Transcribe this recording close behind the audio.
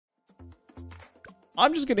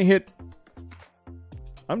I'm just gonna hit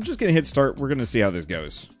start. We're gonna see how this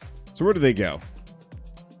goes. So where do they go?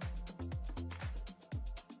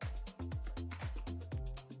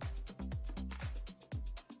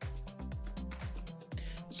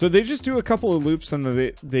 So they just do a couple of loops and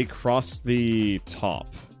then they cross the top.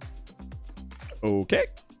 Okay.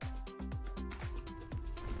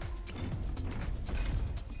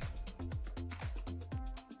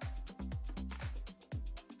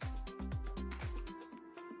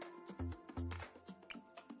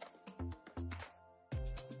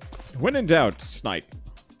 When in doubt, snipe.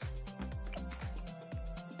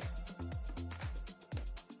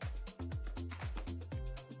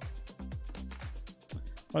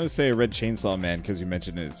 I want to say a red chainsaw man because you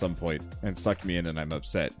mentioned it at some point and sucked me in and I'm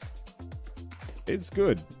upset. It's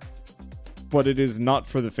good, but it is not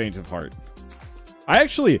for the faint of heart. I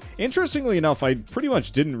actually, interestingly enough, I pretty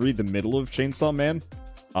much didn't read the middle of Chainsaw Man.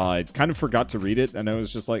 I kind of forgot to read it and I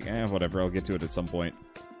was just like, whatever, I'll get to it at some point.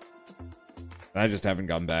 I just haven't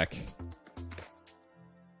gone back.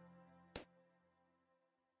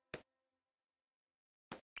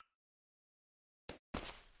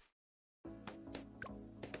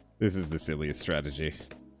 This is the silliest strategy.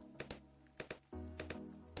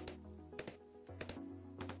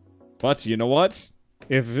 But you know what?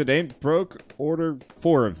 If it ain't broke, order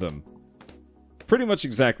 4 of them. Pretty much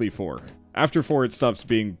exactly 4. After 4, it stops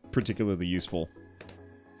being particularly useful.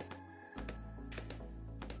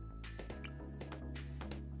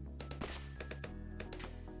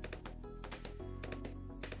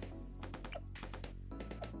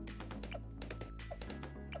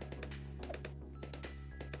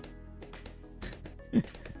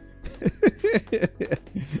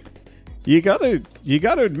 You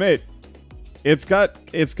gotta admit, it's got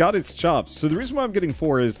its chops. So the reason why I'm getting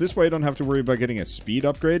 4 is this way I don't have to worry about getting a speed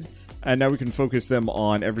upgrade, and now we can focus them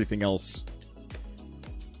on everything else.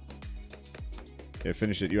 Yeah,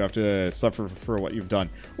 finish it. You have to suffer for what you've done.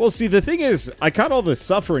 Well, see, the thing is, I caught all the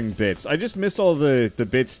suffering bits. I just missed all the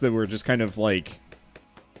bits that were just kind of like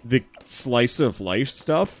the slice of life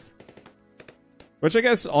stuff. Which I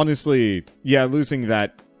guess, honestly, yeah, losing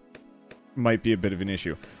that might be a bit of an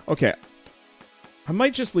issue. Okay. I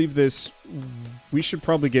might just leave this. We should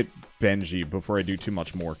probably get Benji before I do too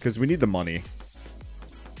much more, because we need the money.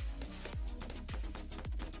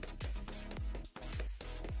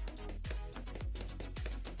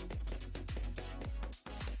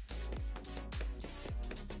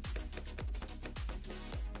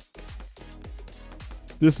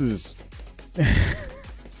 This is...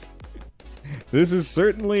 This is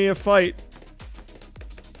certainly a fight.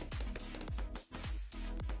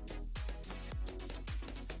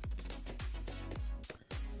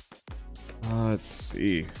 Let's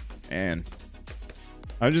see. Man.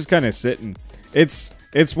 I'm just kind of sitting. It's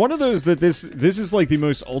one of those that this is like the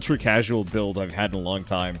most ultra casual build I've had in a long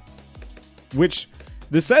time. Which,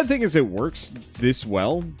 the sad thing is it works this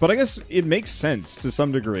well, but I guess it makes sense to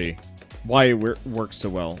some degree why it works so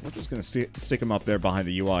well. We're just going to stick them up there behind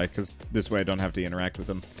the UI, because this way I don't have to interact with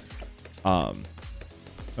them.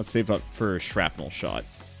 Let's save up for a shrapnel shot.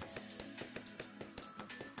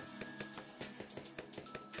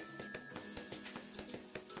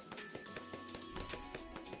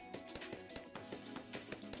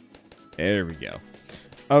 There we go.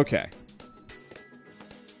 Okay.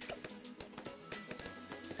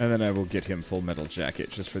 And then I will get him full metal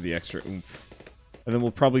jacket just for the extra oomph. And then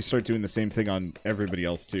we'll probably start doing the same thing on everybody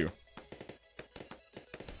else too.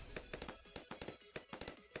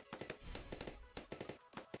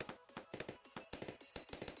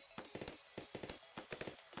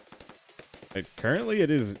 Currently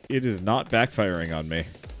it is not backfiring on me.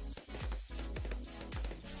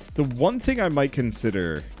 The one thing I might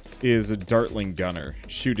consider is a Dartling gunner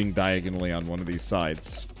shooting diagonally on one of these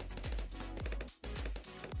sides.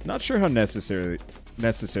 Not sure how necessary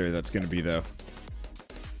that's going to be, though.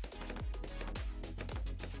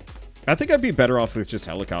 I think I'd be better off with just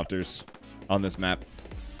helicopters on this map.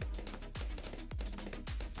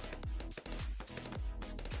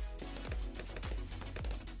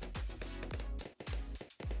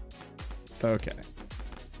 Okay.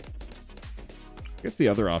 I guess the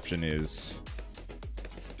other option is...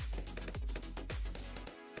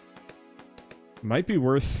 might be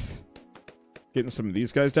worth getting some of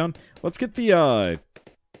these guys down. Let's get the,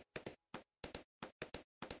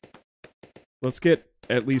 let's get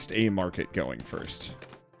at least a market going first.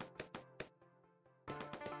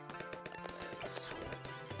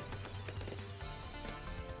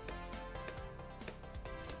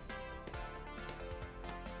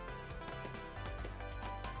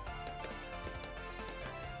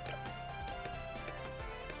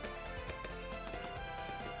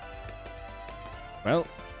 Well,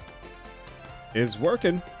 it's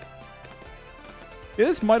working. Yeah,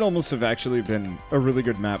 this might almost have actually been a really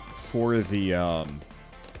good map for the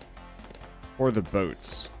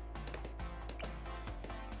boats.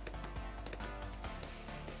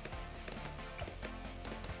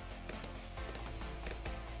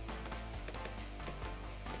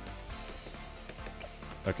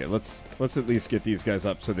 Okay, let's at least get these guys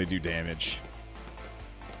up so they do damage.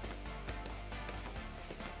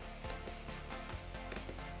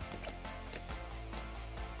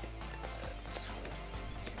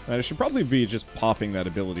 I should probably be just popping that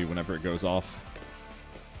ability whenever it goes off.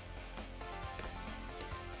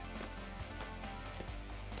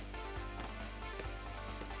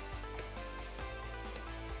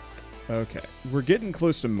 Okay, we're getting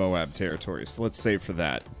close to Moab territory, so let's save for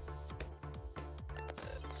that.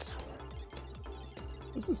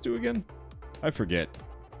 What does this do again? I forget.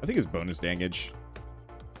 I think it's bonus damage.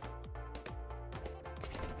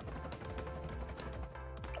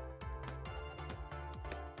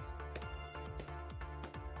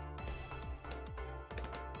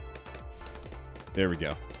 There we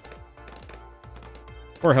go.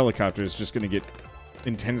 Our helicopter is just going to get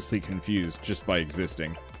intensely confused just by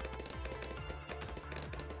existing.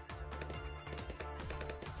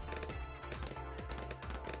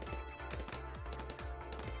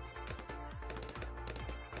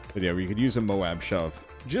 But yeah, we could use a Moab shove,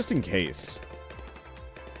 just in case.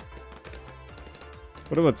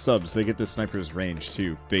 What about subs? They get the sniper's range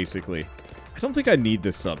too, basically. I don't think I need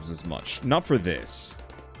the subs as much. Not for this.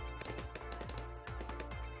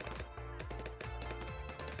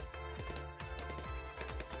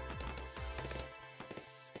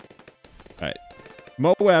 Alright.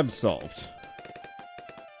 Moab solved.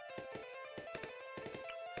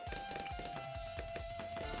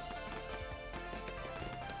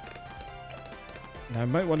 Now, I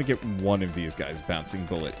might want to get one of these guys bouncing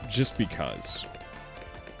bullet, just because.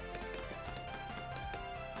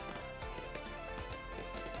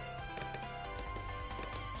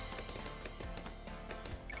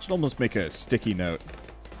 Should almost make a sticky note.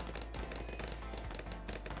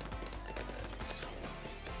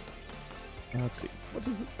 Let's see. What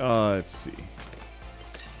does it... let's see.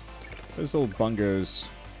 What does old Bungo's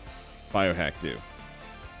biohack do?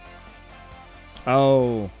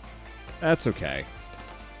 Oh, that's okay.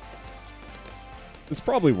 It's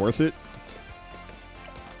probably worth it.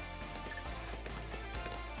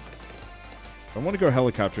 If I want to go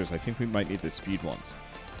helicopters, I think we might need the speed ones.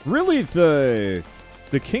 Really, the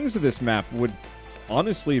kings of this map would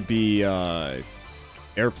honestly be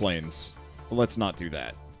airplanes. But let's not do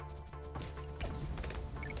that.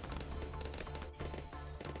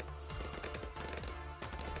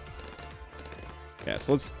 Yeah,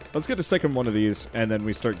 so let's get a second one of these, and then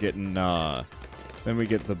we start getting then we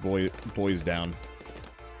get the boys down.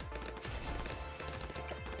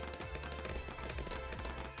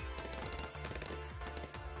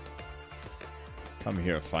 Come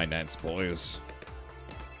here, finance boys.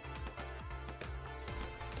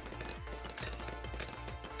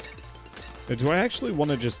 Now, do I actually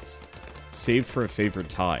want to just save for a favored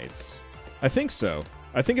tides? I think so.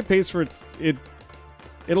 I think it pays for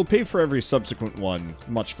it'll pay for every subsequent one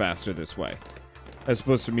much faster this way, as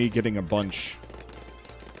opposed to me getting a bunch.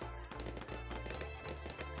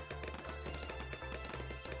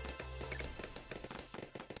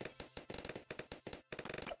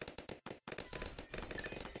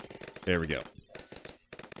 There we go.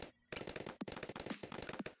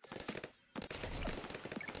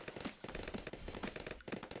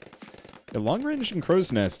 The long range and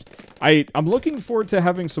crow's nest. I'm looking forward to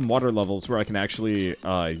having some water levels where I can actually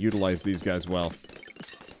utilize these guys well.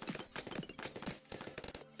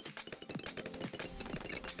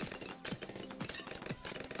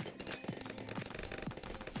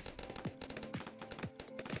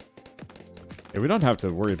 Yeah, we don't have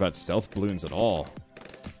to worry about stealth balloons at all.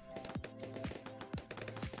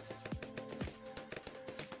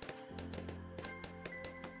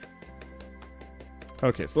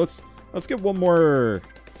 Okay, so let's get one more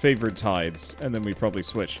favored tides, and then we probably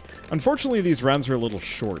switch. Unfortunately, these rounds are a little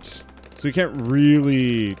short, so we can't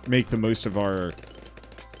really make the most of our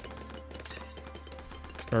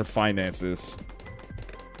finances.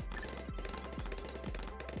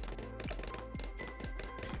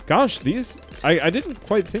 Gosh, these... I didn't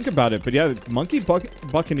quite think about it, but yeah, Monkey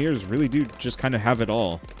Buccaneers really do just kind of have it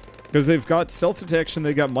all. Because they've got stealth detection,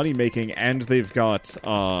 they've got money making, and they've got,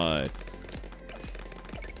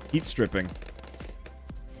 heat stripping.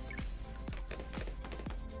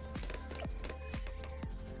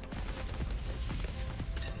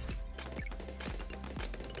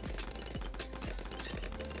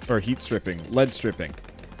 Or heat stripping. Lead stripping.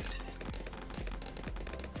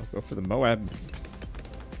 I'll go for the Moab.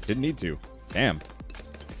 Didn't need to. Damn.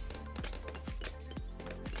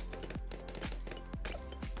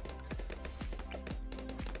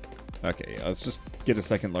 Okay, yeah, let's just get a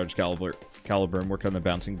second large caliber and work on the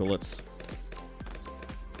bouncing bullets.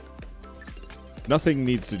 Nothing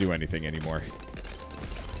needs to do anything anymore.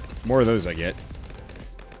 More of those I get.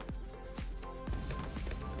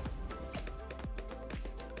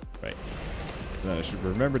 Right. I should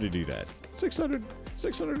remember to do that.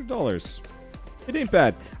 $600. It ain't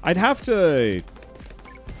bad. I'd have to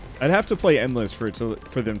play endless for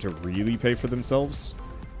them to really pay for themselves.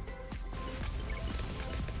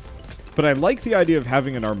 But I like the idea of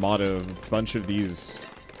having an armada of a bunch of these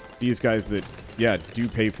guys that, yeah, do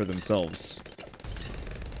pay for themselves.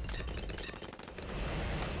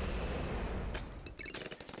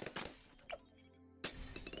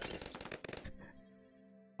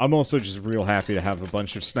 I'm also just real happy to have a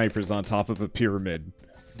bunch of snipers on top of a pyramid,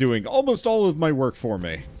 doing almost all of my work for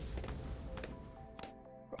me.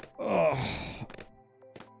 Ugh.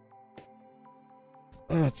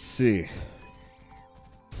 Let's see.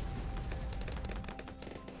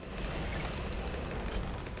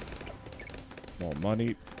 More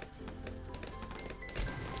money.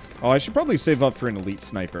 Oh, I should probably save up for an elite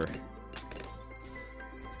sniper.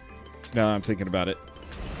 Now I'm thinking about it.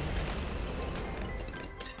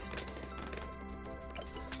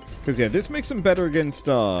 Because, yeah, this makes him better against,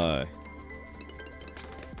 Oh,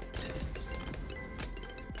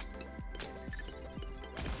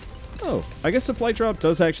 I guess supply drop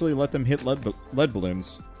does actually let them hit lead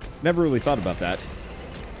balloons. Never really thought about that.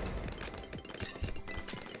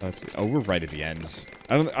 Let's see. Oh, we're right at the end.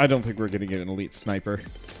 I don't think we're gonna get an elite sniper.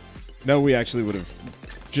 No, we actually would have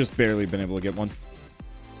just barely been able to get one.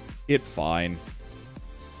 It fine.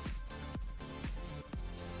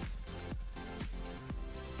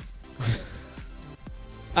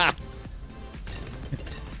 Ah!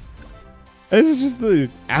 This is just the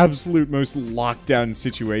absolute most lockdown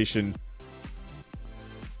situation.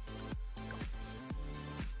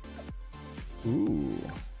 Ooh.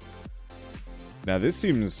 Now this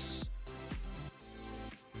seems...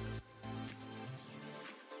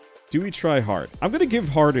 Do we try hard? I'm gonna give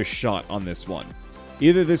hard a shot on this one.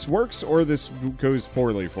 Either this works or this goes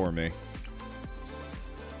poorly for me.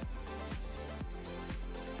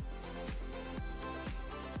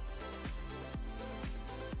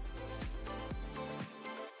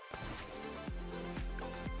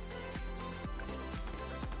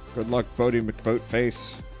 Good luck, Bodie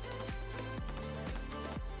McBoatface.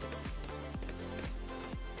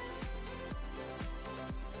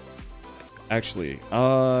 Actually,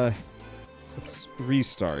 let's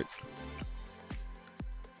restart.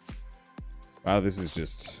 Wow, this is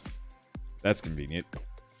just... That's convenient.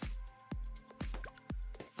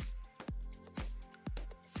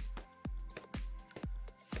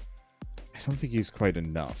 I don't think he's quite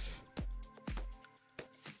enough.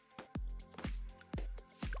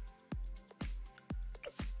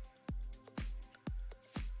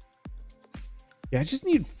 Yeah, I just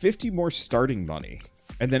need 50 more starting money.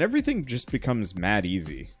 And then everything just becomes mad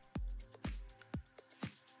easy.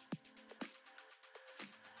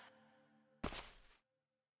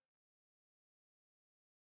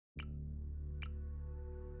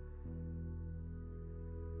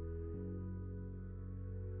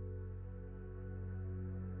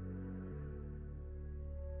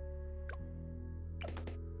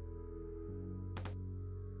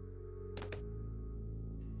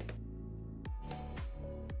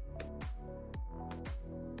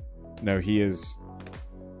 No, he is...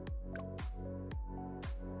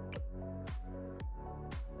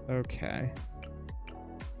 Okay.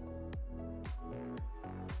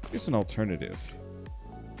 Here's an alternative.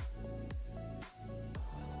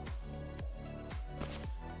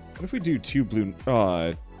 What if we do two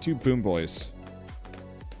Boom Boys?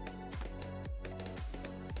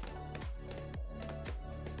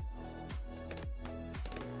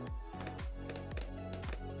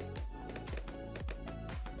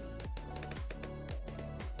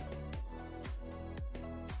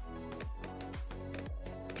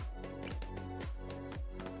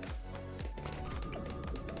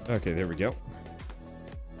 Okay, there we go.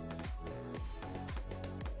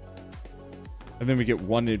 And then we get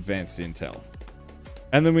one advanced intel.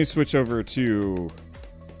 And then we switch over to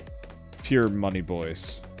pure money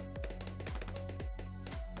boys.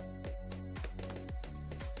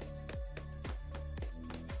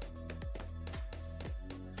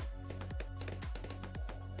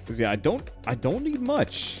 Cause yeah, I don't need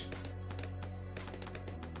much.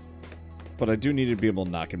 But I do need to be able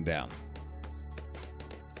to knock him down.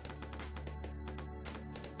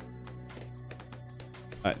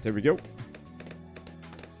 Alright, there we go.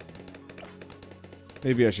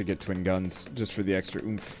 Maybe I should get twin guns, just for the extra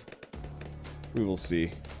oomph. We will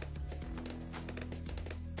see.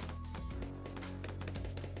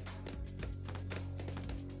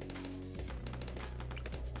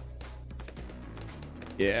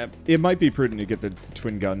 Yeah, it might be prudent to get the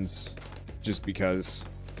twin guns, just because.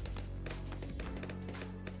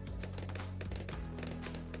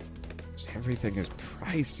 Everything is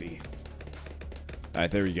pricey. Alright,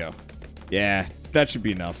 there we go. Yeah, that should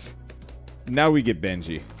be enough. Now we get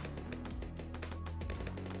Benji.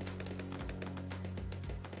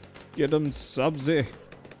 Get him, Subsy.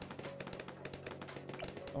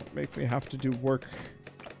 Don't make me have to do work.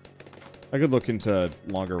 I could look into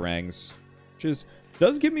longer rangs, which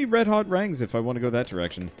does give me red hot rangs if I want to go that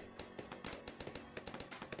direction.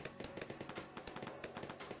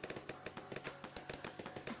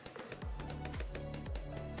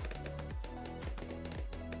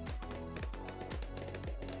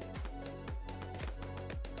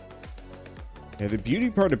 Yeah, the beauty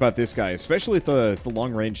part about this guy, especially at the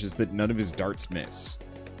long range, is that none of his darts miss.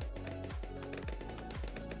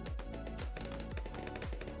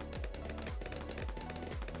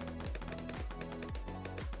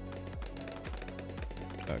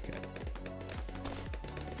 Okay.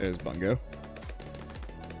 There's Bungo.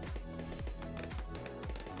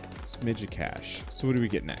 Smidge of cash. So what do we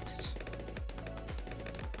get next?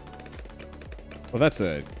 Well, that's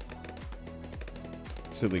a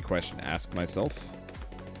silly question to ask myself.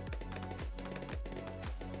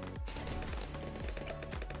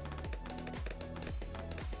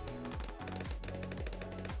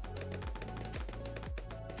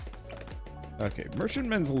 Okay,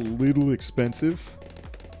 Merchantman's a little expensive.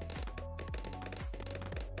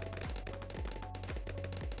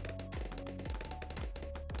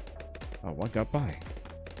 Oh, one got by.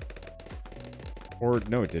 Or,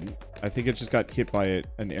 no, it didn't. I think it just got hit by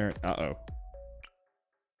an errant. Uh-oh.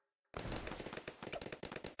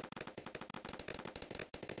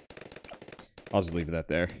 I'll just leave that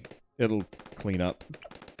there. It'll clean up.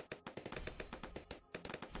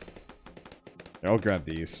 Here, I'll grab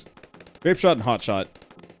these. Grape shot and hot shot.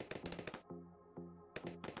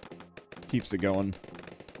 Keeps it going.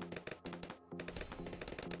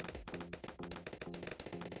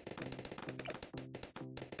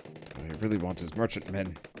 What I really want is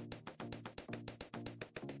merchantmen.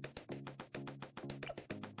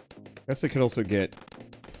 Guess I could also get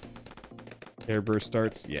airburst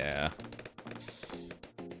darts. Yeah.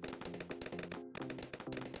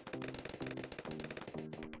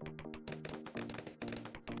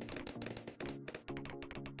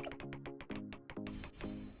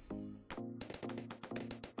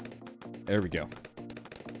 There we go.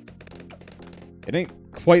 It ain't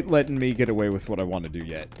quite letting me get away with what I want to do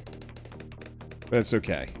yet. But it's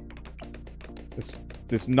okay.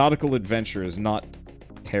 This nautical adventure is not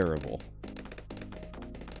terrible.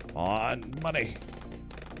 On money.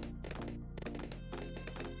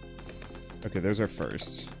 Okay, there's our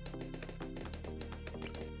first.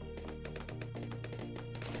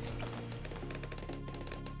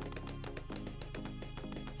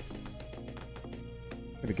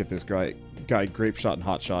 Gonna get this guy grape shot and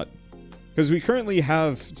hot shot, because we currently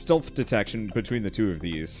have stealth detection between the two of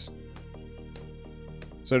these,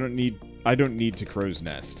 so I don't need to crow's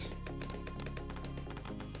nest.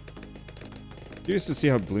 Curious to see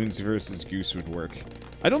how Bloons versus Goose would work.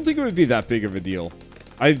 I don't think it would be that big of a deal.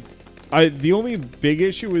 The only big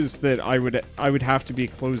issue is that I would have to be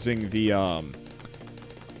closing the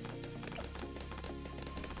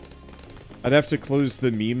I'd have to close the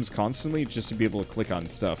memes constantly just to be able to click on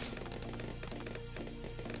stuff.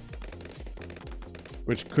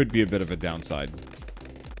 Which could be a bit of a downside.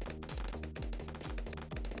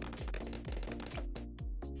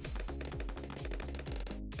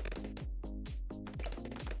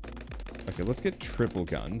 Okay, let's get triple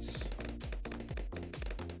guns.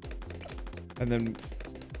 And then...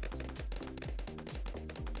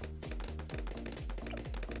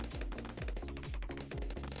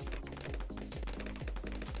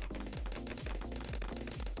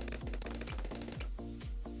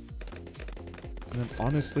 And then,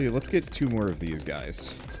 honestly, let's get 2 more of these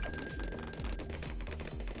guys.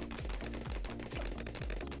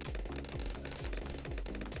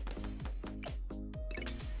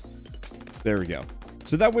 There we go.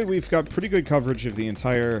 So that way we've got pretty good coverage of the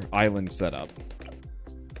entire island setup.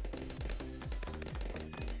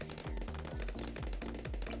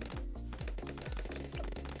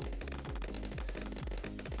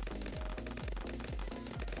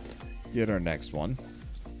 Get our next one.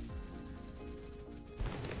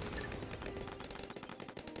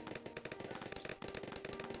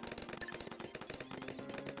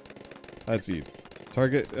 Let's see.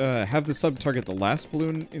 Target, have the sub target the last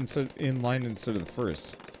balloon in line instead of the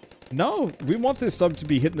first. No, we want this sub to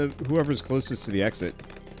be hitting whoever's closest to the exit.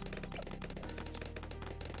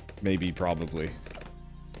 Maybe, probably.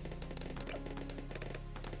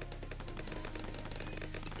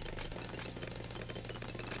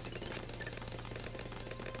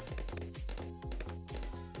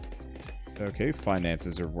 Okay,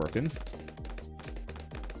 finances are working.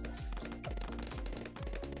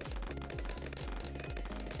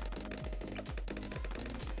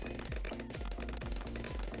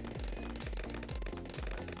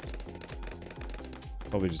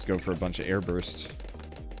 Probably just go for a bunch of airburst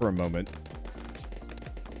for a moment.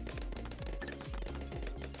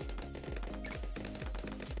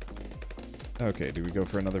 Okay, do we go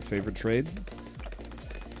for another favorite trade?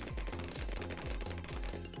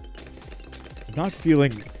 I'm not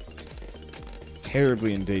feeling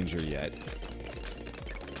terribly in danger yet.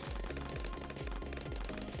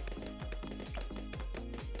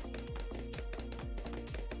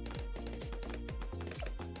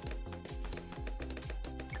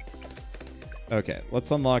 Okay, let's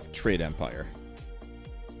unlock Trade Empire.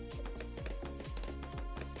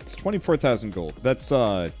 It's 24,000 gold. That's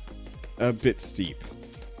a bit steep.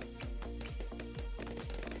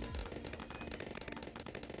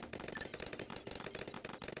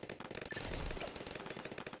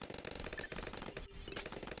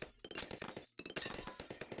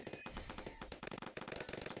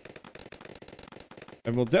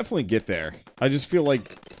 And we'll definitely get there. I just feel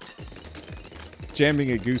like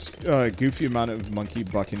jamming a goofy amount of monkey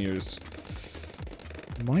buccaneers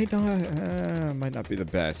might not be the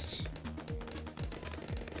best.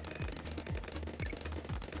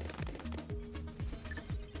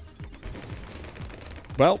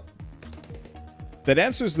 Well, that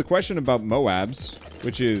answers the question about Moabs,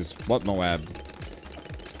 which is what Moab?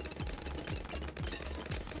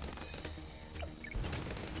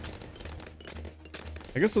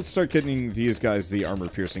 I guess let's start getting these guys the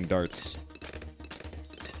armor-piercing darts.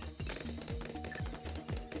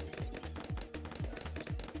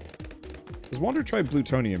 Has Wander tried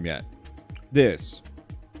plutonium yet? This.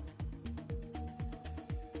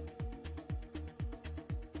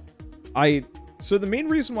 So the main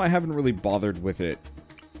reason why I haven't really bothered with it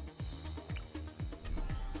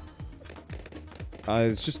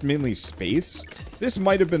is just mainly space. This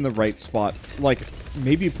might have been the right spot. Like,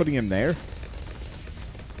 maybe putting him there.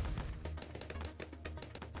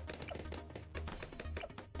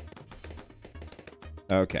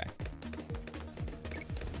 Okay.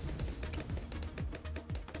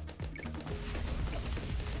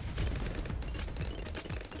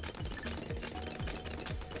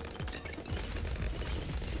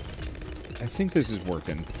 I think this is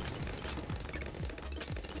working.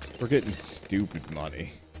 We're getting stupid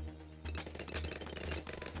money.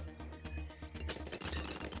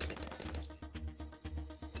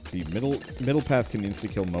 Let's see, middle path can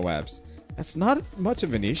insta-kill Moabs. That's not much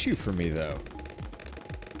of an issue for me, though.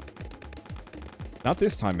 Not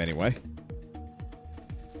this time, anyway.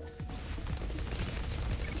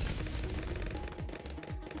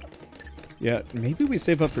 Yeah, maybe we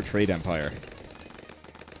save up for Trade Empire.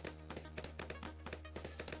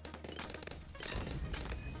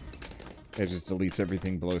 It just deletes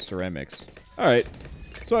everything below ceramics. Alright.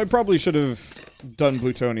 So I probably should have done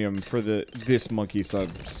plutonium for this monkey sub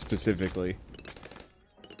specifically.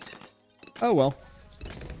 Oh well.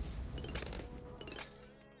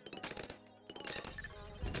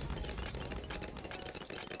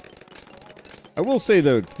 I will say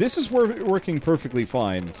though, this is working perfectly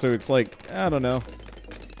fine, so it's like, I don't know.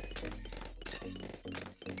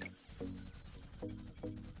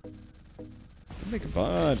 Make a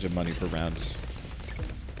bunch of money per round.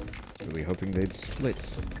 Really hoping they'd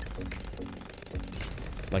split.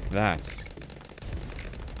 Like that.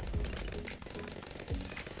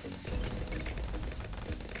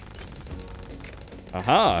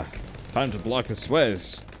 Aha! Time to block the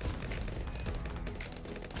Suez.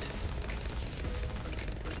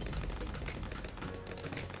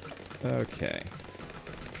 Okay.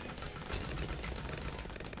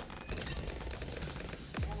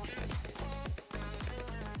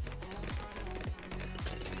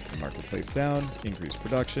 Marketplace down, increase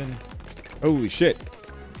production. Holy shit.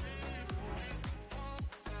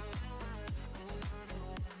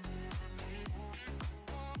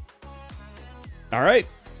 Alright.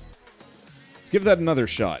 Let's give that another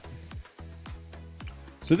shot.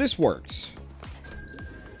 So this worked.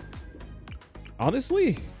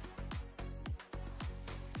 Honestly?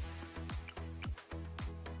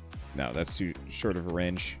 No, that's too short of a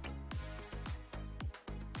range.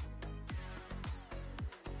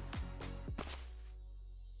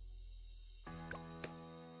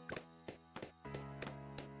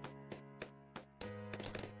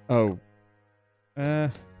 Oh.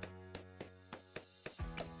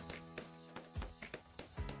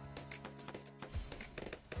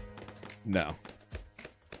 No.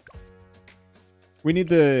 We need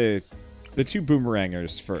the two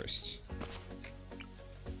boomerangers first.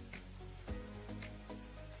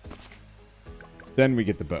 Then we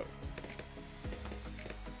get the boat.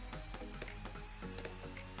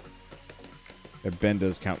 Ben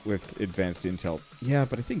does count with advanced intel. Yeah,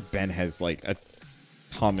 but I think Ben has, like,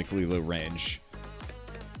 atomically low range.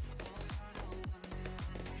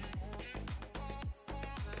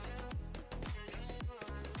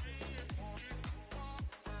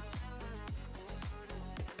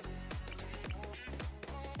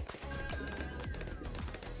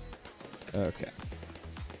 Okay.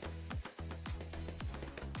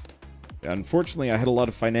 Yeah, unfortunately, I had a lot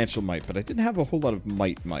of financial might, but I didn't have a whole lot of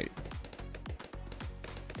might.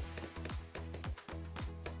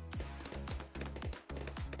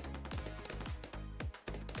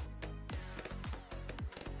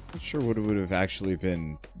 Not sure what would have actually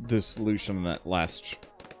been the solution on that last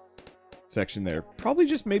section there. Probably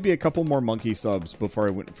just maybe a couple more monkey subs before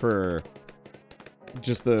I went for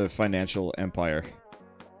just the financial empire.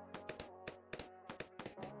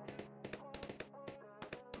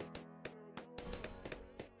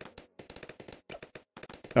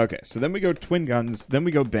 Okay, so then we go twin guns, then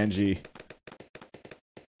we go Benji.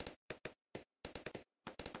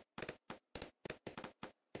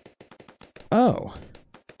 Oh.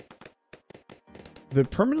 The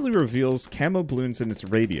permanently reveals camo balloons in its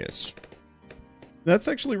radius. That's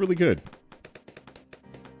actually really good.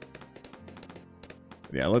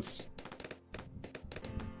 Yeah, let's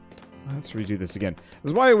redo this again.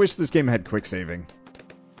 That's why I wish this game had quick saving.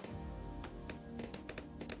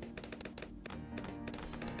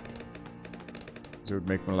 It would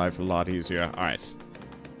make my life a lot easier. Alright.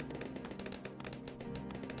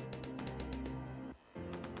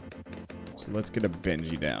 So let's get a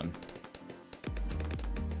Benji down.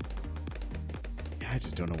 Yeah, I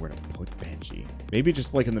just don't know where to put Benji. Maybe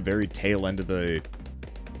just like in the very tail end of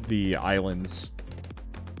the islands.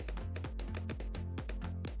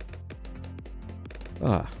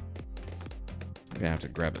 I'm gonna have to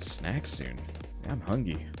grab a snack soon. I'm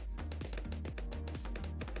hungry.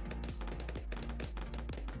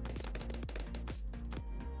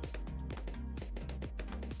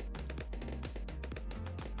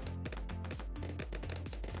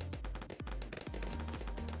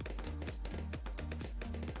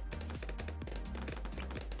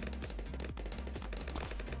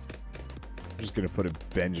 Gonna put a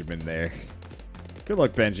Benjamin there. Good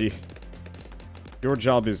luck, Benji. Your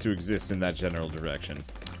job is to exist in that general direction.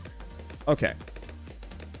 Okay.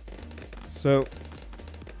 So,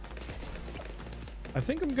 I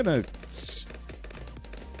think I'm gonna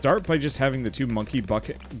start by just having the two monkey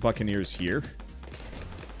buccaneers here.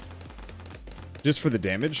 Just for the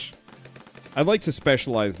damage. I'd like to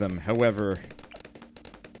specialize them, however...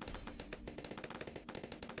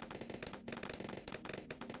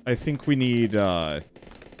 I think we need, their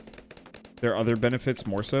other benefits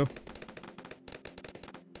more so.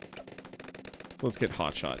 So let's get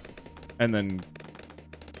Hotshot. And then...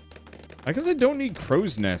 I guess I don't need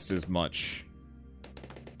Crow's Nest as much.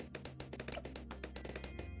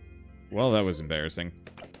 Well, that was embarrassing.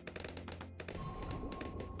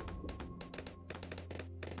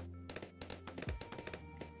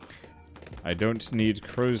 I don't need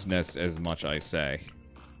Crow's Nest as much, I say.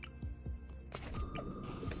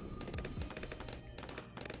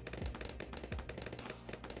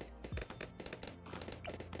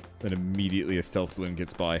 Then immediately a stealth balloon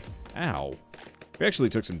gets by. Ow. We actually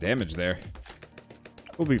took some damage there.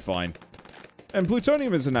 We'll be fine. And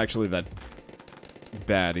plutonium isn't actually that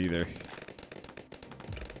bad either.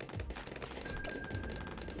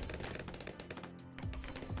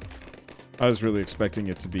 I was really expecting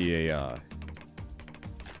it to be a,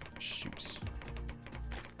 shoot.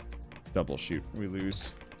 Double shoot. We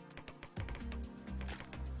lose.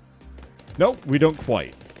 Nope, we don't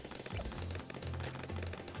quite.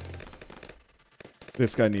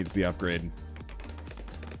 This guy needs the upgrade.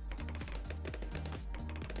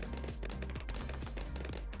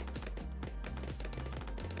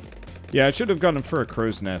 Yeah, I should have gone for a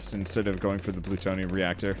crow's nest instead of going for the plutonium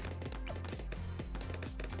reactor.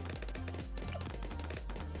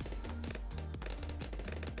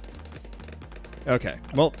 Okay,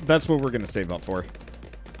 well, that's what we're going to save up for.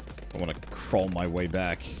 I want to crawl my way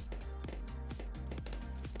back.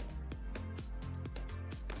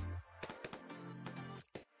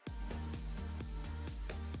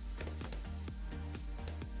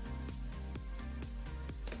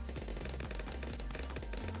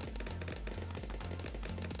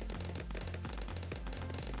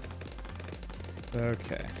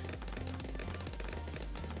 Okay.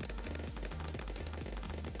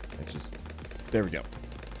 There we go.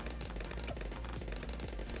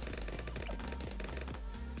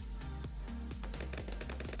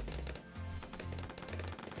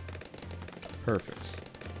 Perfect.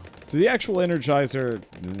 So the actual Energizer...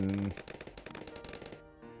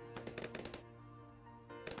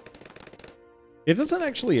 It doesn't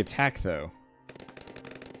actually attack, though.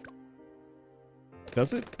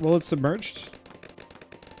 Does it? Well, it's submerged.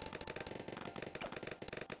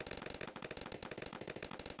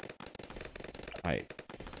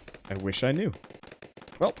 I wish I knew.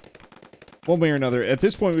 Well, one way or another, at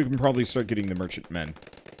this point we can probably start getting the merchant men.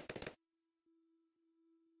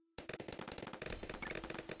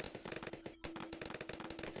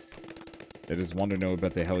 They just want to know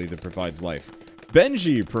about the heli that provides life.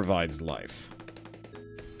 Benji provides life.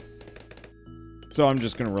 So I'm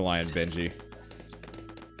just going to rely on Benji.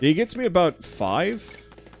 He gets me about 5.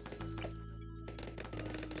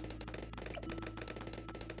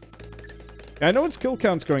 I know its kill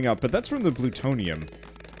count's going up, but that's from the plutonium.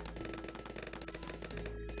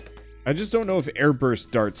 I just don't know if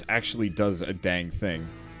airburst darts actually does a dang thing.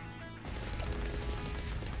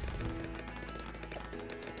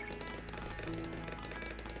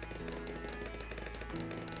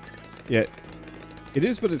 Yeah, it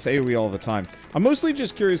is, but it's AoE all the time. I'm mostly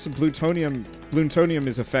just curious if plutonium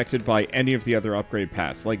is affected by any of the other upgrade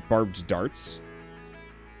paths, like barbed darts.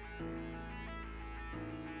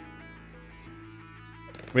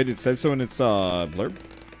 Wait, it says so in its blurb?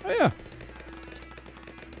 Oh, yeah.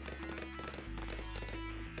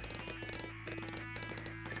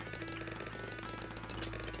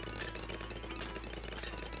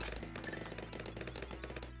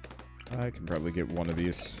 I can probably get one of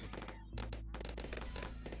these.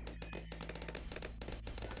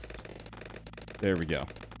 There we go.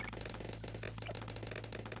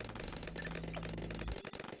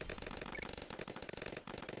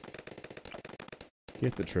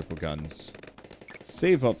 Get the triple guns.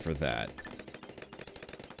 Save up for that.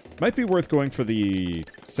 Might be worth going for the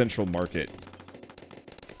central market.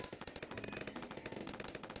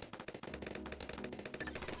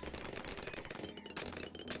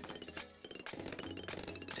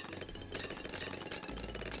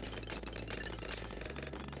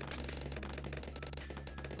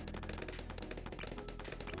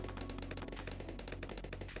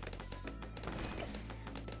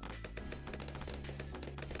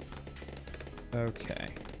 Okay.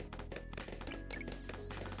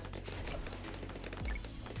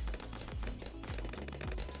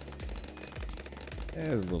 It's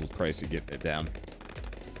a little pricey getting it down.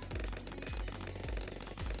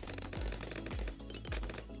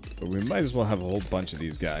 But we might as well have a whole bunch of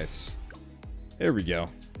these guys. There we go.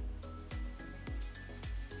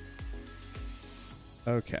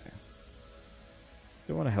 Okay.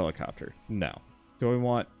 Do I want a helicopter? No. Do I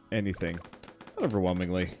want anything? Not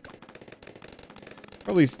overwhelmingly.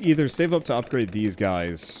 Or at least either save up to upgrade these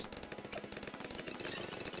guys.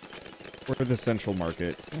 Or the central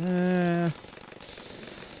market.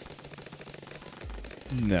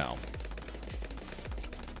 No.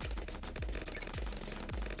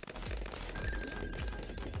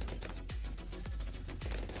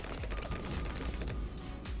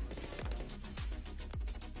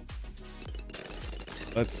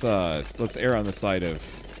 Let's err on the side of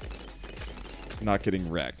not getting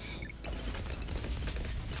wrecked.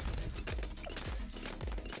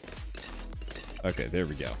 Okay, there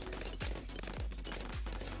we go.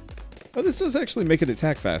 Oh, this does actually make it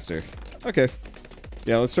attack faster. Okay.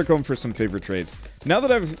 Yeah, let's start going for some favorite trades. Now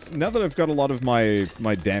that I've got a lot of my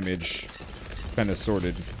damage kind of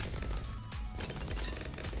sorted.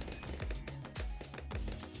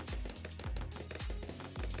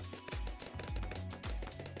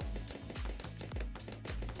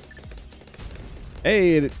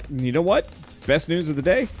 Hey, you know what? Best news of the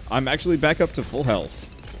day? I'm actually back up to full health.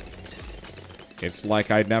 It's like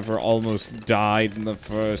I never almost died in the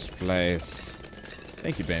first place.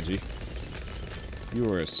 Thank you, Benji. You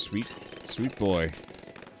are a sweet, sweet boy.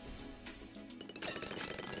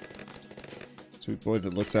 Sweet boy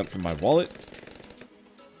that looks out for my wallet.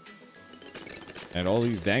 And all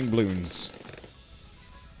these dang Bloons.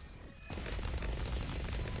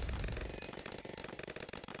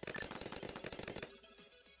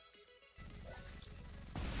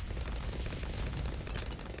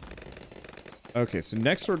 Okay, so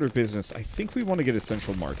next order of business, I think we want to get a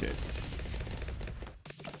central market.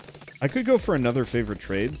 I could go for another favorite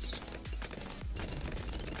trades.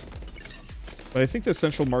 But I think the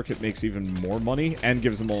central market makes even more money and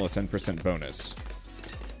gives them all a 10% bonus.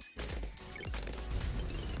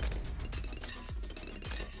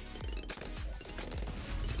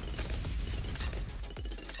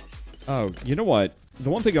 Oh, you know what? The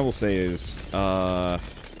one thing I will say is, where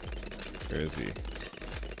is he?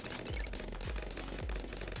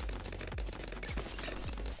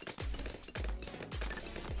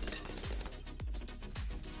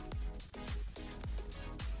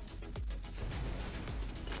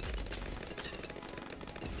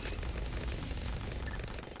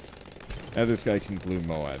 Now this guy can glue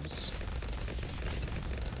Moabs.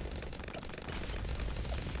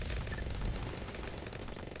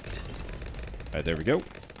 Alright, there we go.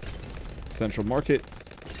 Central Market.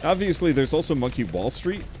 Obviously, there's also Monkey Wall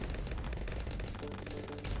Street.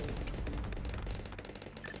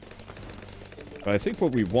 But I think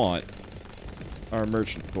what we want are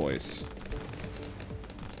merchant boys.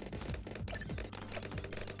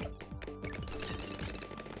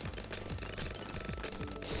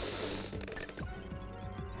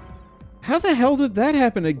 How the hell did that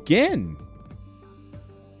happen again?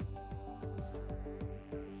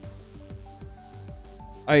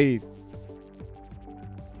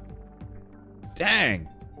 Dang.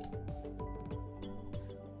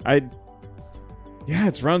 Yeah,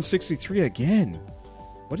 it's round 63 again.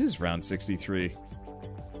 What is round 63?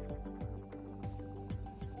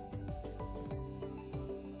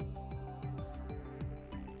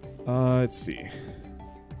 Let's see.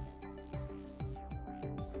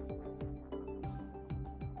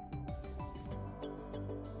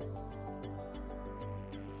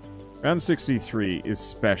 Round 63 is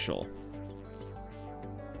special.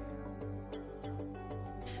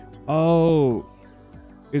 Oh.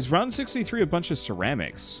 Is round 63 a bunch of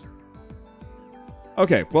ceramics?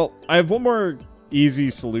 Okay, well, I have one more easy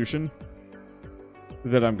solution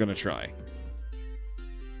that I'm gonna try.